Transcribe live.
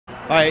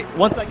right,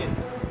 1 second.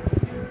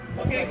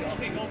 Okay,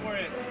 go for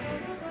it.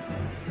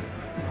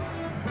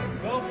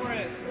 Go for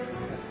it.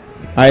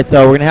 All right,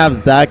 so we're gonna have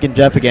Zack and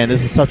Jeff again.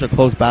 This is such a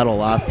close battle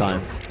last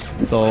time.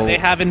 So They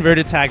have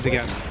inverted tags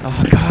again.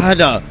 oh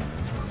god,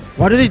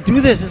 why do they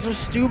do this? It's so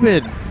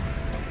stupid.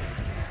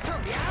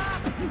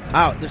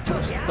 Ow, there's too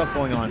much stuff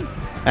going on.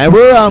 And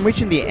we're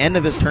reaching the end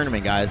of this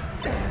tournament, guys.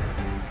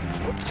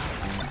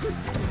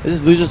 This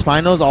is losers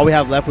finals. All we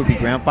have left would be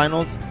grand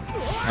finals.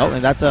 Oh,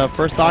 and that's a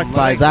first stock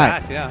by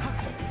Zack. Yeah.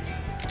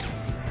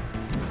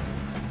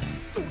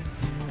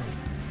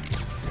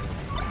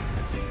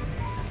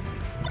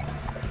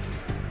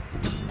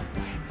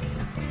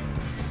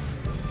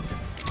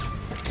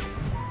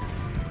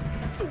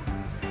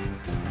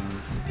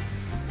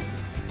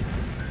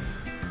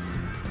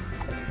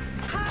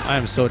 I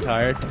am so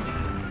tired.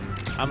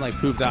 I'm like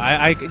pooped out.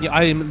 I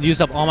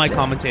used up all my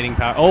commentating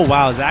power. Oh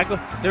wow, Zack.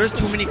 There's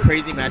too many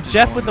crazy matches.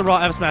 Jeff with the raw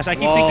F smash. I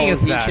keep thinking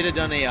it's Zack. He should have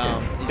done a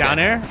down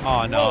air.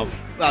 Oh no. Whoa.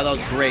 Wow, that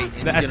was great.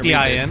 The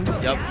SDI in.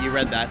 Yep, you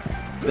read that.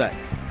 Good.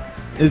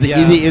 It was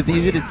easy. It was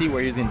easy to see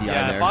where he was in DI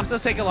there. Fox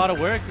does take a lot of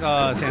work,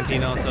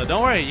 Santino. So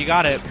don't worry, you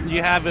got it.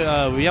 You have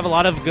we have a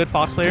lot of good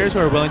Fox players who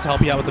are willing to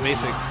help you out with the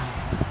basics,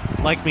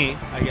 like me,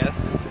 I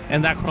guess,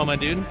 and that Chroma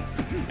dude,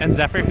 and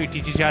Zephyr who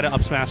teaches you how to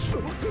up smash.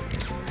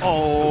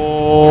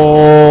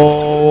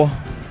 Oh.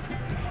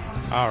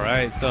 All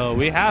right, so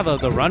we have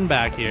the run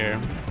back here.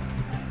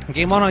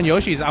 Game 1 on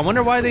Yoshi's. I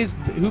wonder why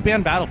who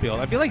banned Battlefield.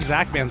 I feel like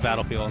Zack bans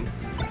Battlefield.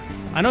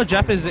 I know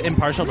Jeff is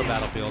impartial to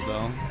Battlefield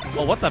though.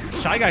 Oh, what the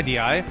Shy Guy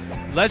DI?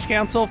 Ledge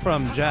cancel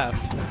from Jeff.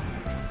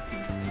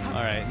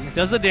 All right,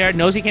 does the dare,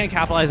 knows he can't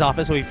capitalize off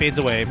it, so he fades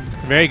away.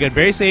 Very good,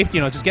 very safe.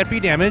 You know, just get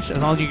free damage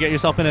as long as you get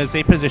yourself in a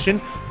safe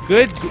position.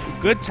 Good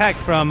tech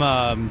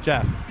from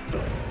Jeff.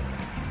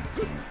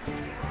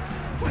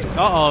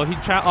 Uh-oh, he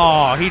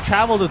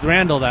traveled with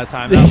Randall that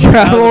time. He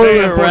traveled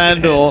with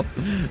Randall.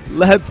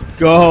 Let's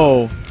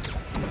go.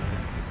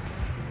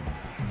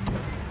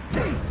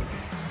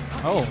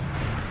 Oh.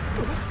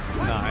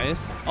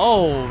 Nice.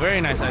 Oh,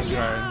 very nice edge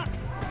guard.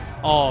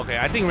 Oh, okay.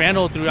 I think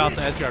Randall threw out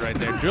the edge guard right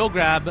there. Drill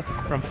grab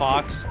from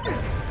Fox.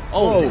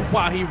 Oh,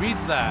 wow, he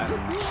reads that.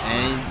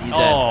 And he's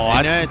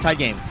dead. And tie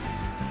game.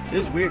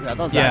 This is weird. I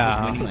thought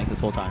Zack was winning like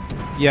this whole time.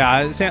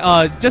 Yeah.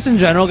 Just in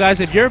general, guys,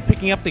 if you're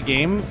picking up the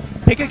game,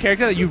 pick a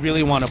character that you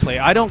really want to play.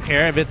 I don't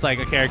care if it's like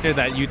a character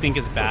that you think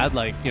is bad.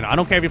 Like, you know, I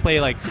don't care if you play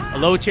like a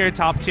low tier,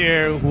 top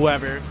tier,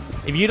 whoever.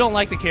 If you don't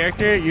like the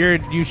character,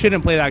 you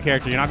shouldn't play that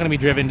character. You're not going to be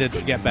driven to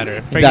get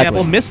better. For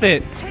example,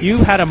 Misfit, you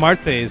had a Marth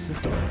phase.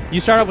 You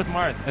started with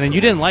Marth, and then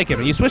you didn't like him.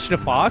 And you switched to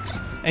Fox,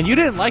 and you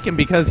didn't like him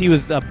because he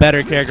was a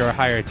better character or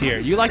higher tier.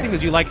 You liked him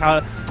because you like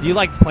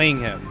playing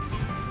him.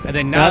 And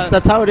then now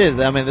that's how it is.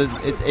 I mean,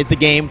 it's a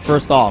game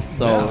first off.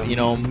 So you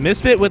know,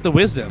 Misfit with the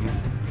wisdom.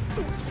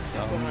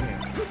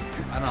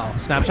 I don't know.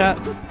 Snapchat.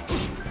 I'm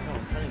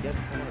trying to get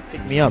someone to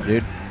pick me up,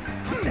 dude.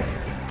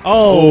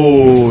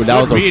 Oh,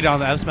 that was a read on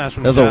the F smash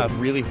from That was Jeff. a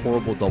really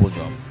horrible double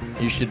jump.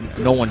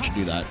 No one should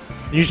do that.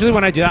 Usually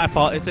when I do that,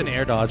 it's an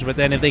air dodge. But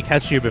then if they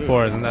catch you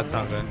before, then that's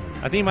not good.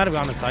 I think he might have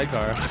gone a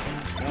sidecar. No,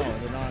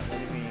 they're not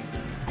letting me.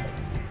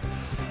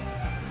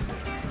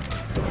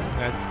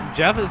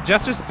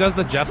 Jeff just does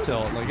the Jeff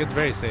tilt. Like, it's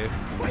very safe.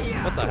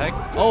 What the heck?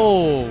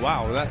 Oh,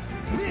 wow.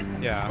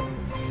 Yeah.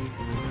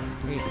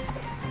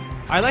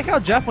 I like how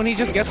Jeff, when he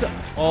just gets it.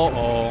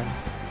 Oh.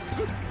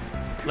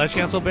 Ledge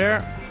cancel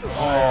bear.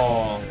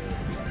 Oh.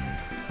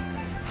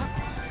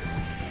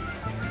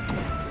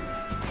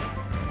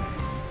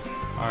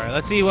 Alright,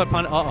 let's see what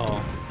pun.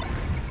 Oh.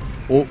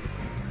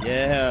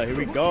 Yeah, here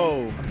we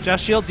go.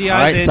 Jeff Shield DI's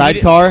Alright, in.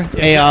 Sidecar.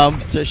 Hey,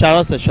 shout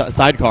outs to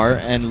Sidecar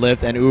and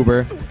Lyft and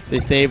Uber. They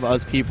save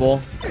us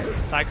people.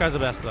 Sidecar's the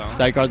best, though.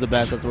 Sidecar's the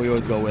best. That's what we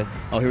always go with.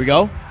 Oh, here we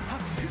go.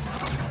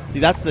 See,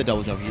 that's the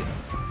double jump.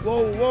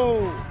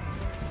 Whoa.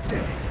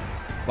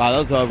 Wow, that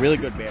was a really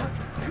good bear.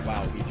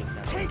 Wow, he just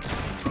got it.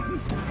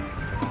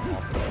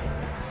 Awesome.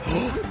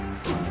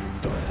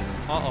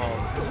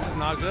 Uh-oh. This is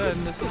not good.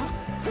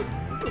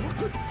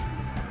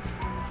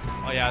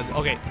 Oh, yeah.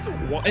 Okay.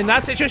 Well, in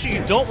that situation,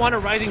 you don't want a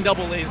rising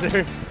double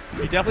laser.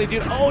 You definitely do.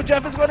 Oh,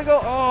 Jeff is going to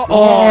go.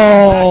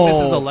 Oh. This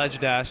is the ledge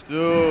dash.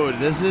 Dude,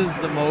 this is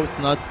the most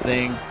nuts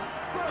thing.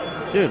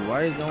 Dude,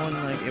 why is no one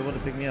able to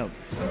pick me up?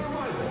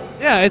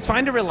 Yeah, it's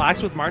fine to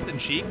relax with Marth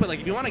and Sheik, but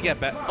if you want to get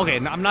better, okay,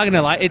 I'm not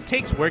gonna lie, it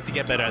takes work to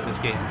get better at this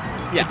game.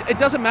 Yeah, it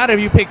doesn't matter if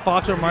you pick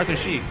Fox or Marth or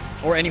Sheik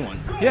or anyone.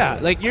 Yeah,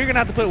 you're gonna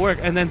have to put work.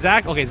 And then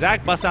Zack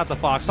busts out the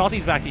Fox.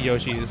 Salty's back at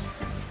Yoshi's,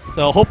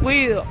 so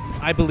hopefully,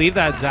 I believe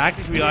that Zack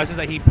realizes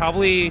that he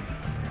probably,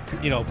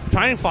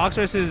 trying Fox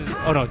versus.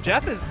 Oh no,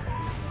 Jeff is.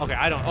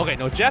 Okay,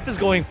 no, Jeff is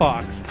going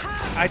Fox.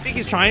 I think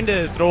he's trying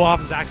to throw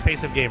off Zack's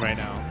pace of game right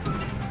now.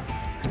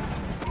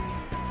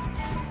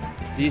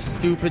 These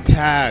stupid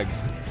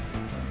tags.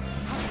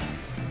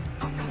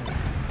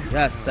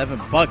 Yes,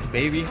 $7,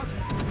 baby.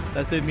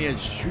 That saved me a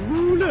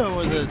shula.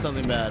 Was it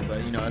something bad? But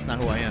that's not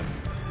who I am.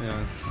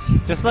 Yeah.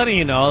 Just letting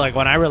you know,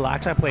 when I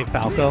relax, I play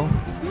Falco.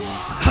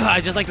 I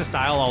just like to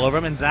style all over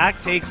him, and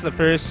Zack takes the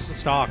first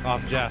stock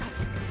off Jeff.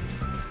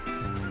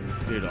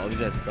 Dude, all these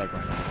guys suck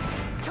right now.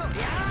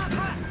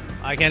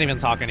 I can't even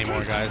talk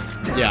anymore, guys.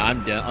 Yeah,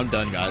 I'm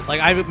done, guys.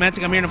 Like, I meant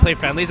to come here to play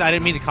friendlies. I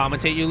didn't mean to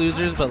commentate you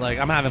losers, but, like,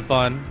 I'm having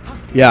fun.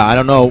 Yeah, I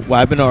don't know what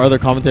happened to our other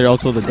commentator,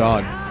 also the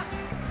God.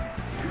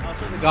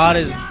 Also, the God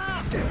is...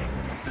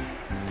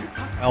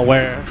 Oh,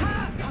 where?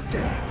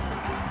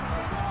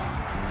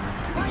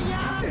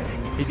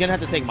 He's gonna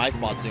have to take my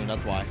spot soon,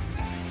 that's why.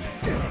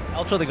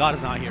 Ultra the God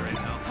is not here right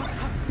now.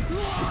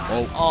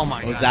 Oh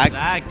my God.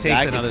 Zack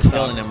takes another is stop.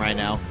 killing him right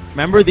now.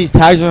 Remember, these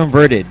tags are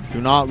inverted. Do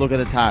not look at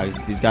the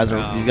tags. These guys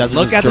are Look just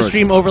at the jerks.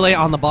 stream overlay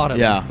on the bottom.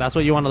 Yeah. That's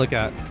what you want to look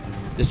at.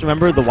 Just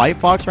remember, the white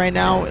fox right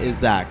now is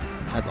Zack.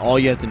 That's all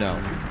you have to know.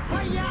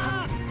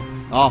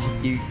 Oh,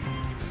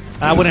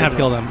 I wouldn't have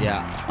killed him.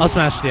 Yeah. I'll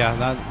smash. Yeah,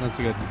 that's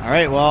good. All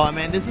right. Well, I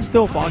mean, this is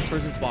still Fox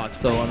versus Fox,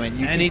 so I mean,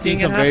 you can see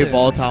some very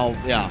volatile,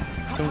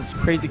 some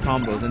crazy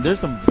combos, and there's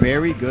some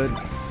very good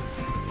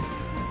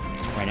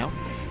right now.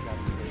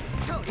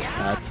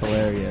 That's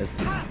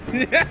hilarious.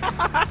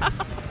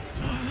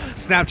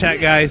 Snapchat,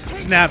 guys.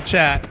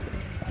 Snapchat.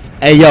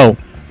 Hey, yo.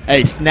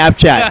 Hey,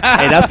 Snapchat.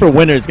 Hey, that's for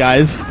winners,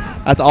 guys.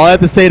 That's all I have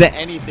to say to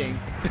anything.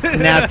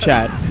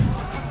 Snapchat.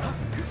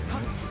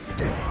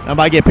 I'm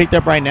about to get picked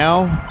up right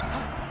now.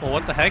 Well,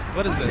 what the heck?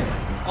 What is this?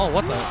 Oh,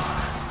 what the?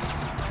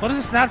 What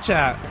is a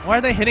Snapchat? Why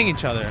are they hitting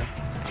each other?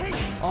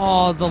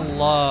 Oh, the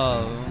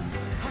love.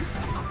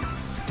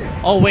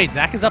 Oh, wait.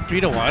 Zack is up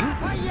 3-1?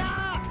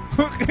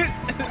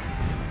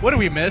 What did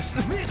we miss?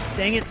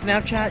 Dang it,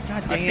 Snapchat.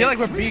 God dang it. I feel like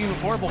we're being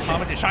horrible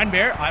commentators. Shine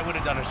Bear? I would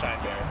have done a Shine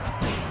Bear.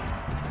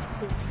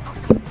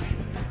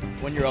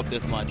 When you're up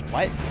this much.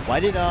 Why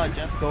did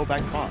Jeff go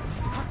back to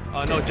Fox?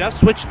 No, Jeff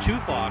switched to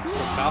Fox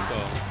from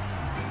Falco.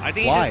 I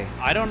think Why?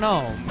 I don't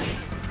know.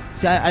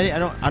 See, I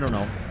don't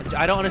know.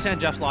 I don't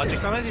understand Jeff's logic.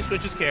 Sometimes he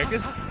switches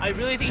characters. I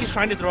really think he's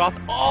trying to throw off.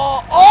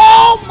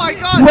 Oh my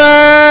God!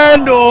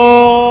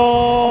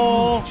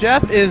 Randall!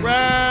 Jeff is.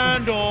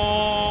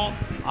 Randall!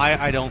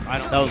 I don't.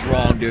 That was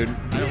wrong, dude.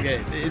 I don't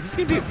get it. Is this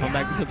gonna be a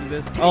comeback because of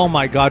this? Oh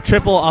my God!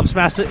 Triple up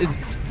smash.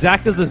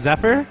 Zack does the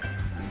Zephyr.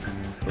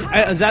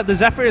 The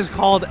Zephyr is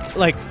called,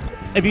 like,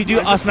 if you do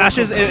up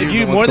smashes, if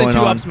you do more than 2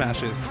 up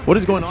smashes. What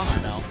is going on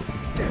right now?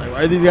 Like,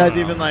 why are these guys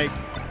even like?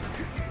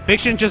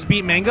 Fiction just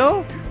beat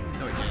Mango.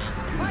 No, he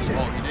didn't.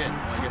 Oh, he did.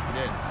 Well, I guess he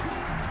did.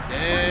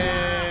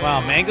 Dang.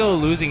 Wow, Mango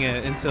losing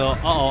it until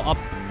up.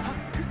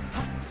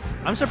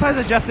 I'm surprised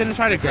that Jeff didn't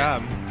try to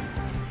grab.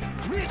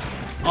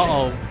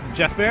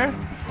 Jeff Bear?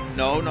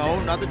 No,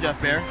 not the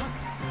Jeff Bear.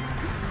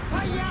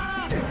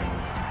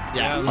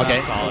 Yeah.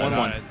 Okay. So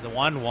 1-1. It's a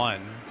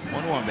 1-1.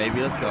 1-1, baby.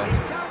 Let's go.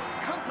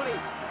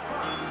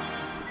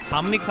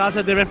 How many clouds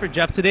have there been for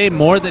Jeff today?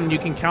 More than you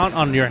can count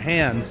on your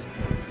hands.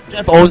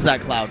 Jeff owns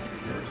that cloud.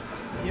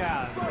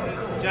 Yeah.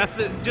 Jeff,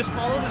 just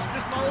follow the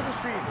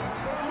stream.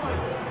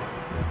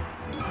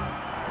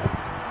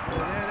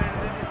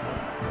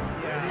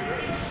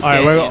 All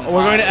right,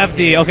 we're going to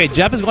FD. Okay,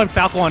 Jeff is going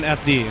Falco on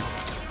FD.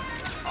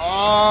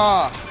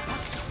 Ah.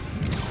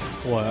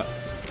 What?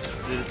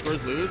 Did the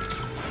Spurs lose?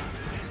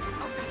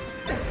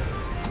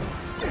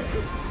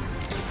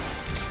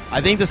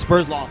 I think the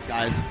Spurs lost,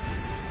 guys.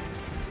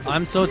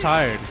 I'm so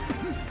tired.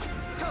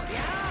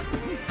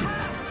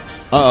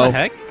 Uh-oh. What the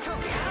heck?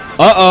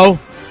 Uh-oh.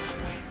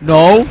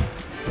 No.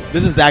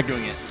 This is Zack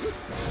doing it.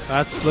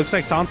 That looks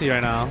like Santi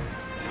right now.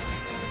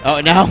 Oh,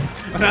 now?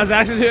 Now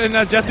Jeff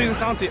doing the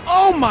Santi.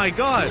 Oh my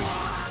God.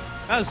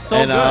 That was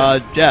so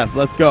good. Jeff,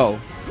 let's go.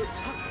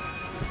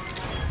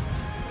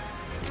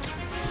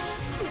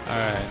 All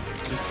right.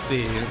 Let's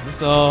see.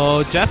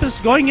 So Jeff is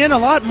going in a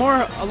lot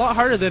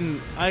harder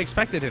than I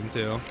expected him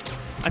to.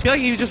 I feel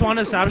like he just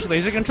wanted to establish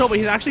laser control, but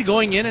he's actually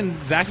going in,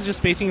 and Zack is just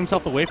spacing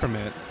himself away from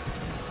it.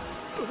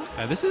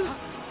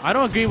 I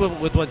don't agree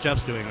with what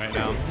Jeff's doing right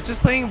now. He's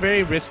just playing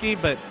very risky,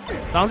 but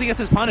as long as he gets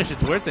his punish,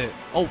 it's worth it.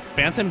 Oh,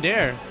 Phantom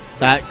Dare.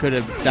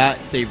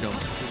 That saved him.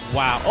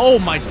 Wow. Oh,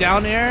 my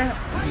down air.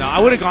 No, I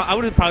would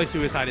have probably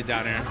suicided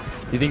down air.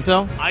 You think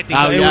so? I think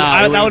so.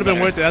 That would have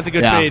been worth it. That's a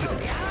good trade.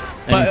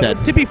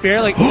 But to be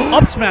fair, like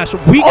up smash,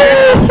 weak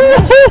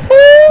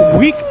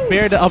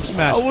bear to up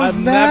smash. That was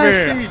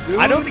nasty, dude.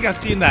 I don't think I've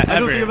seen that ever. I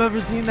don't think I've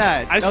ever seen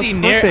that. I've seen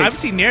near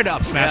to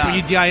up smash where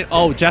you DI.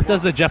 Oh, Jeff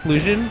does the Jeff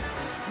Lusion.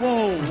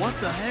 Whoa, what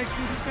the heck,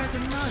 dude? These guys are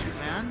nuts,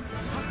 man.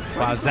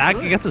 Wow, Zack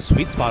gets a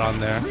sweet spot on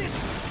there.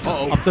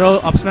 Uh-oh. Up throw,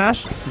 up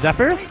smash,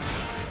 Zephyr.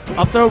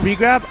 Up throw,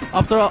 regrab,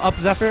 up throw, up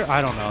Zephyr.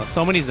 I don't know.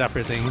 So many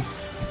Zephyr things.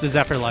 The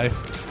Zephyr life.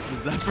 The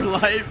Zephyr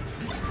life?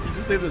 You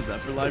just say the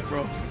Zephyr life,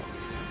 bro?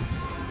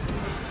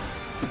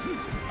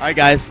 Alright,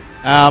 guys.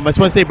 I just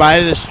want to say bye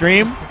to the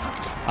stream.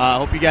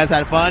 Hope you guys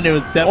had fun. It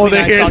was definitely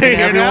nice talking to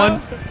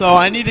everyone. So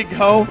I need to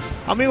go.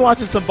 I'm going to be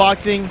watching some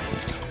boxing.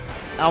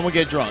 I'm going to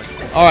get drunk.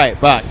 Alright,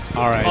 bye.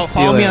 Alright.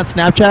 Follow me on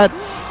Snapchat.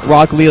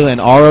 Rock Leland.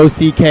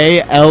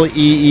 ROCKLEELAND.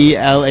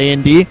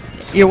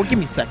 Here, well, give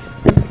me a second.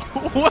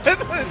 What?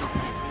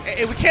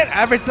 Hey, we can't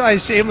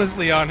advertise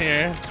shamelessly on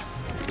here.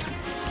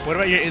 What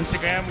about your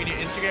Instagram? We need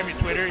your Instagram, your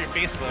Twitter, your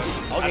Facebook.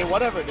 Okay,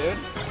 whatever, dude.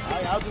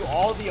 I'll do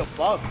all the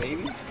above,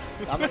 baby.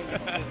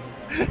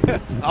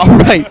 All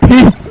right,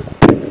 peace.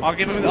 I'll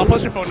give him. I'll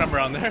post your phone number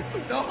on there.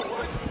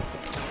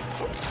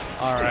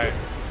 All right.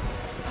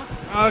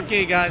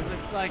 Okay, guys.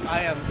 Looks like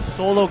I am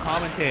solo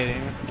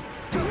commentating.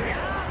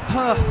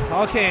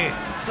 Okay,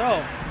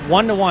 so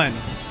 1-1.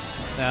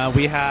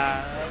 We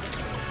have.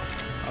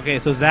 Okay,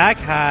 so Zack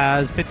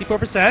has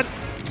 54%.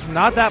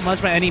 Not that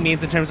much by any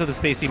means in terms of the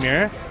spacey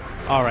mirror.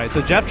 All right,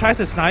 so Jeff tries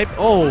to snipe.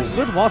 Oh,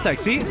 good wall tech.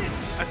 See,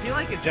 I feel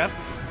like if Jeff.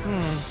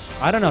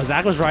 I don't know.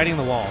 Zack was riding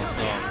the wall,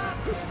 so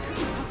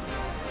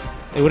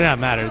it wouldn't have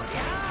mattered.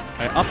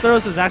 All right, up throw.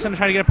 So Zack's gonna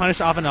try to get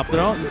punished off an up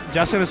throw.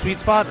 Jeff's gonna sweet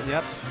spot.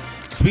 Yep.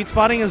 Sweet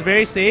spotting is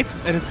very safe,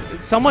 and it's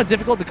somewhat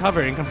difficult to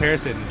cover in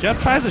comparison. Jeff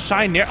tries to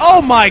shine near.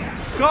 Oh my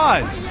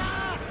god!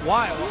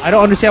 Why? I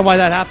don't understand why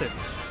that happened.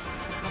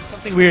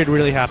 Something weird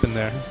really happened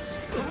there.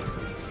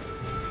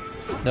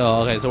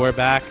 Oh, okay, so we're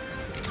back.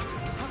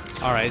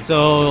 All right,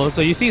 so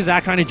you see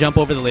Zack trying to jump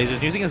over the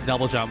lasers, using his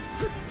double jump.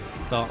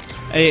 So,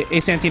 hey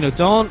Santino,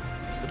 don't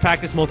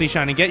practice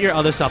multi-shining. Get your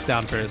other stuff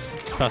down first.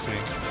 Trust me.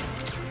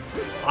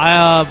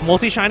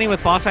 Multi-shining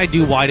with Fox, I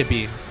do Y to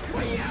B.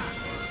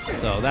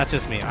 So that's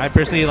just me. I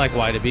personally like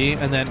Y to B.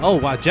 And then, oh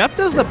wow, Jeff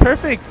does the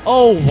perfect.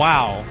 Oh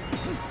wow.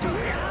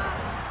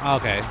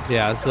 Okay,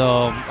 yeah.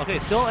 So okay,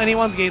 still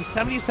anyone's game.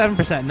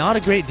 77%. Not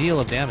a great deal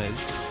of damage.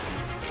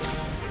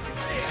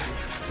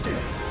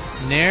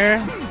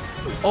 Nair.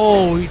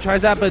 Oh, he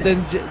tries that, but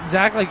then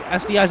Zack like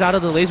SDIs out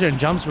of the laser and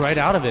jumps right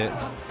out of it.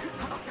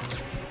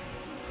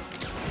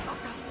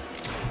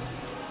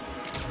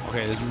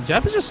 Okay,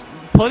 Jeff is just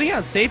putting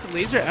out safe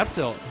laser F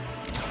tilt.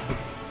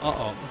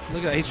 Uh-oh.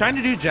 Look at that. He's trying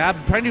to do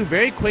jab, trying to do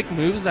very quick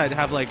moves that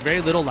have like very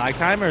little lag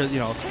time, or, you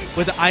know,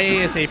 with the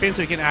IASA frame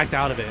so he can act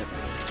out of it.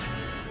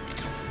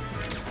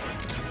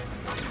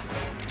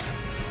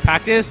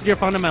 Practice your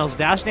fundamentals.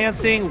 Dash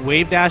dancing,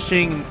 wave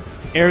dashing,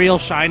 aerial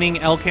shining,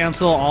 L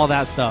cancel, all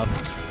that stuff.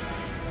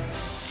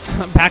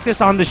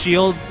 Practice on the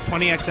shield,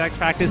 20xx.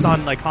 Practice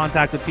on like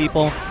contact with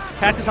people.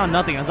 Practice on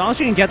nothing. As long as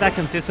you can get that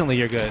consistently,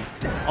 you're good.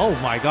 Oh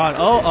my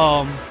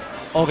god.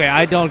 Okay,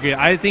 I don't agree.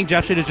 I think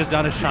Jeff should have just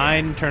done a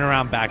shine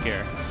turnaround back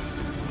air.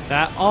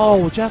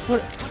 Jeff,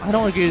 I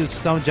don't agree with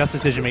some of Jeff's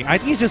decision making. I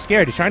think he's just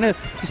scared.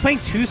 He's playing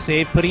too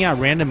safe, putting out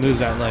random moves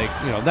that, like,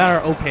 you know, that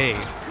are okay.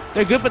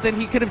 They're good, but then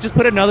he could have just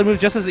put another move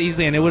just as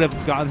easily and it would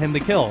have gotten him the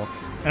kill.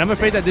 And I'm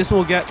afraid that this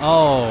will get,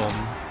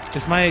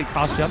 this might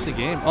cost Jeff the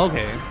game.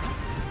 Okay.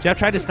 Jeff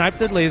tried to snipe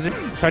the laser,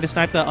 tried to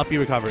snipe the up-B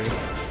recovery.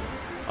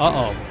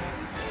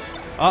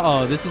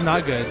 This is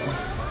not good.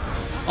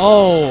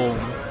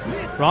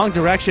 Wrong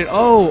direction.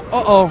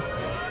 Oh,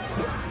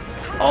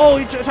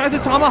 he tries to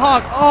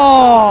tomahawk.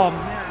 Oh,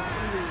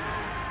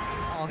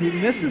 man. Oh, he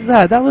misses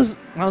that. That was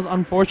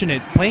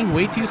unfortunate. Playing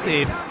way too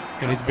safe,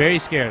 and he's very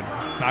scared.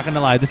 Not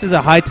gonna lie, this is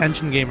a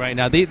high-tension game right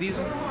now.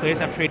 These players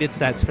have traded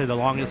sets for the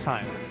longest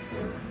time.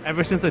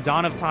 Ever since the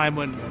dawn of time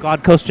when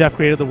EastCoastJeff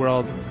created the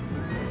world,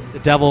 the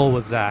devil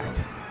was Zack.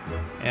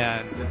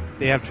 And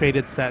they have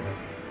traded sets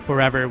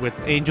forever with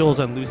angels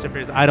and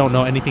Lucifers. I don't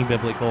know anything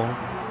biblical.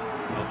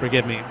 Oh,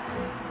 forgive me.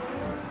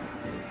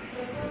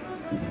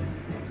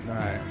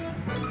 Alright.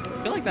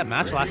 I feel like that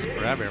match lasted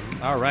forever.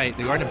 Alright,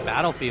 they are in a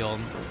battlefield.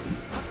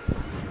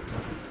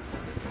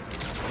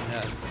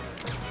 Yeah.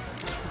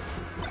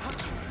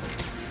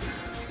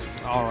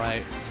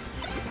 Alright.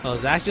 Well,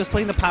 Zack just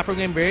playing the platform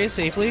game very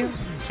safely.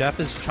 Jeff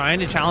is trying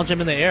to challenge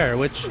him in the air,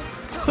 which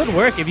could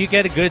work if you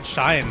get a good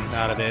shine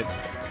out of it.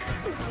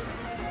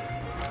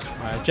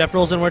 Alright, Jeff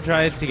rolls inward,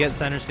 trying to get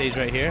center stage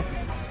right here.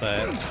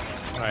 But,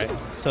 alright.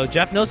 So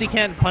Jeff knows he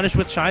can't punish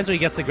with shine, so he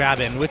gets the grab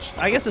in, which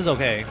I guess is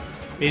okay.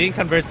 He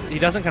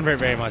doesn't convert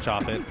very much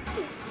off it.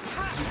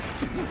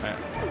 Right.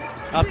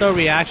 Up throw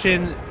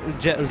reaction.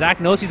 Zack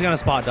knows he's going to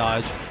spot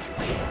dodge.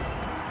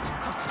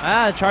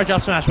 Charge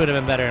up smash would have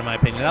been better in my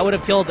opinion. That would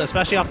have killed,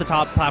 especially off the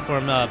top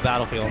platform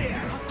battlefield.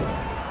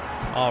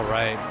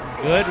 Alright.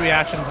 Good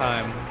reaction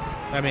time.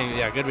 I mean,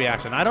 yeah, good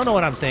reaction. I don't know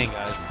what I'm saying,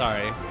 guys.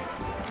 Sorry.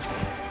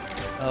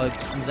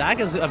 Zack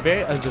is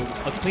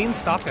a clean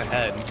stock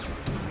ahead.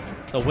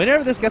 The winner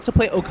of this gets to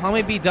play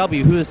Okame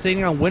BW, who is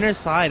sitting on winner's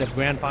side of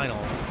Grand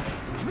Finals.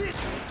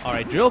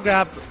 Alright, drill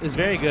grab is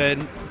very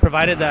good,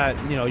 provided that,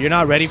 you know, you're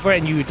not ready for it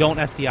and you don't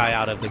SDI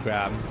out of the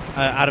grab,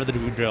 out of the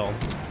drill.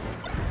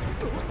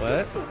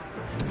 What?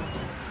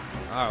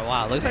 Oh,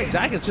 wow. Looks like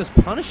Zack is just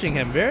punishing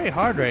him very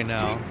hard right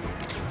now.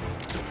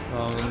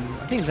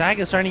 I think Zack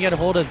is starting to get a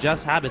hold of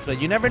Jeff's habits,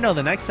 but you never know.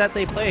 The next set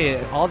they play,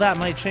 all that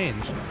might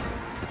change.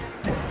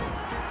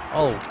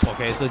 Oh,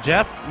 okay. So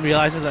Jeff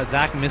realizes that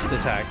Zack missed the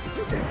tech.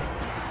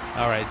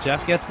 All right,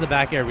 Jeff gets the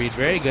back air read.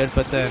 Very good,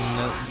 but then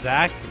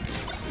Zack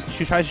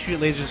tries to shoot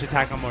lasers to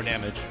tack on more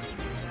damage.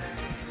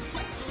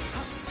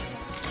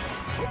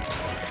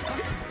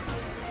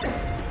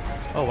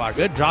 Oh, wow.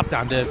 Good drop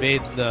down to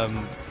evade the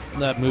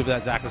move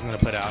that Zack was going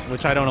to put out,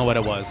 which I don't know what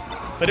it was.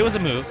 But it was a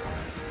move.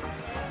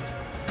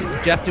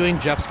 Jeff doing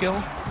Jeff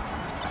skill.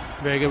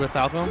 Very good with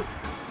Falco.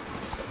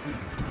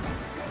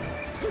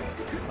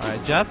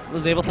 Alright, Jeff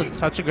was able to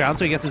touch the ground,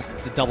 so he gets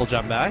the double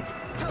jump back.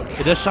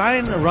 It does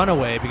shine a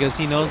runaway because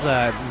he knows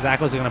that Zack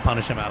was going to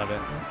punish him out of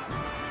it.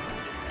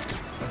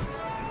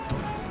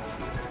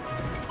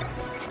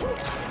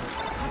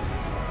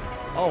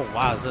 Oh,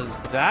 wow. So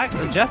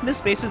Jeff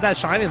misspaces that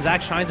shine, and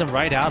Zack shines him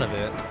right out of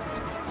it.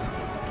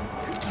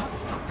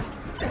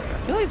 I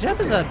feel like Jeff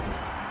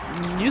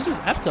uses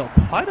F tilt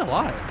quite a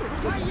lot.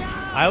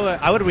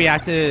 I would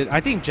react to.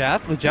 I think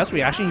with Jeff's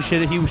reaction,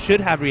 he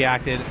should have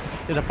reacted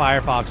to the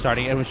Firefox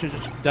starting, and we should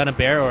have done a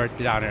bair or a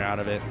downer out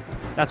of it.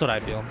 That's what I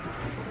feel.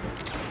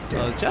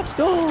 Jeff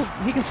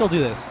he can still do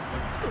this.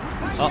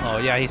 Uh-oh,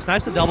 yeah, he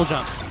snipes the double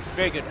jump.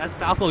 Very good. As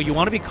Falco, you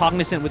want to be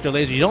cognizant with your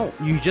laser. You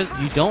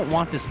don't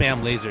want to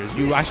spam lasers.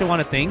 You actually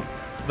want to think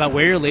about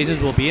where your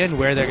lasers will be and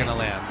where they're gonna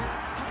land.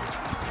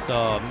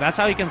 So that's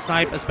how you can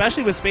snipe,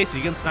 especially with spaces.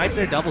 You can snipe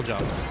their double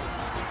jumps,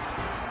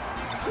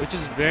 which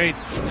is very,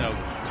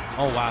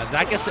 oh wow,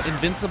 Zack gets an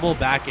invincible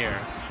back air.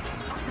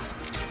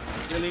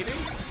 You're leaving?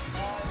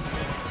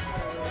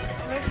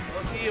 Okay,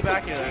 we'll see you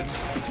back here then.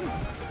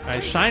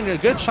 Alright, a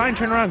good shine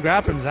turnaround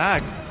grab from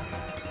Zack.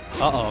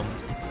 Uh-oh.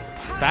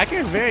 Back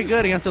air is very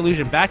good against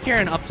illusion. Back air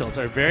and up tilt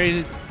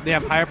they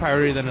have higher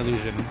priority than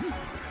illusion.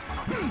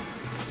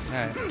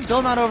 Alright,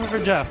 still not over for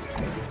Jeff.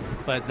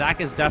 But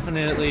Zack is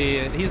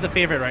definitely, he's the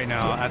favorite right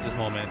now at this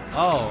moment.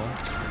 Oh.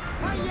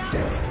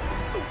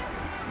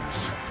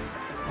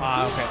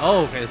 Okay.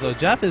 Oh, okay. So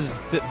Jeff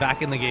is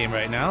back in the game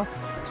right now.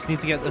 Just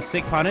needs to get the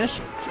sick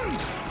punish.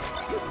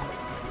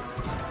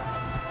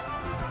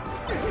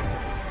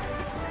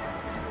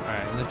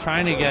 Alright, and they're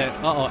trying to get,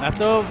 F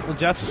throw.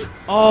 Jeff,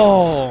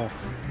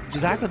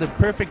 Zack with the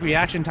perfect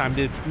reaction time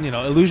did,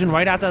 illusion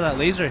right after that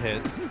laser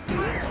hits.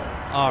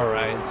 All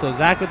right, so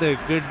Zack with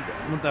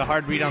the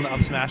hard read on the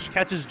up smash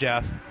catches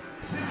Jeff.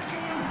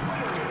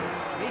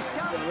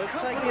 It looks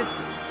like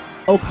it's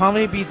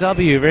Okami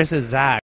BW versus Zack.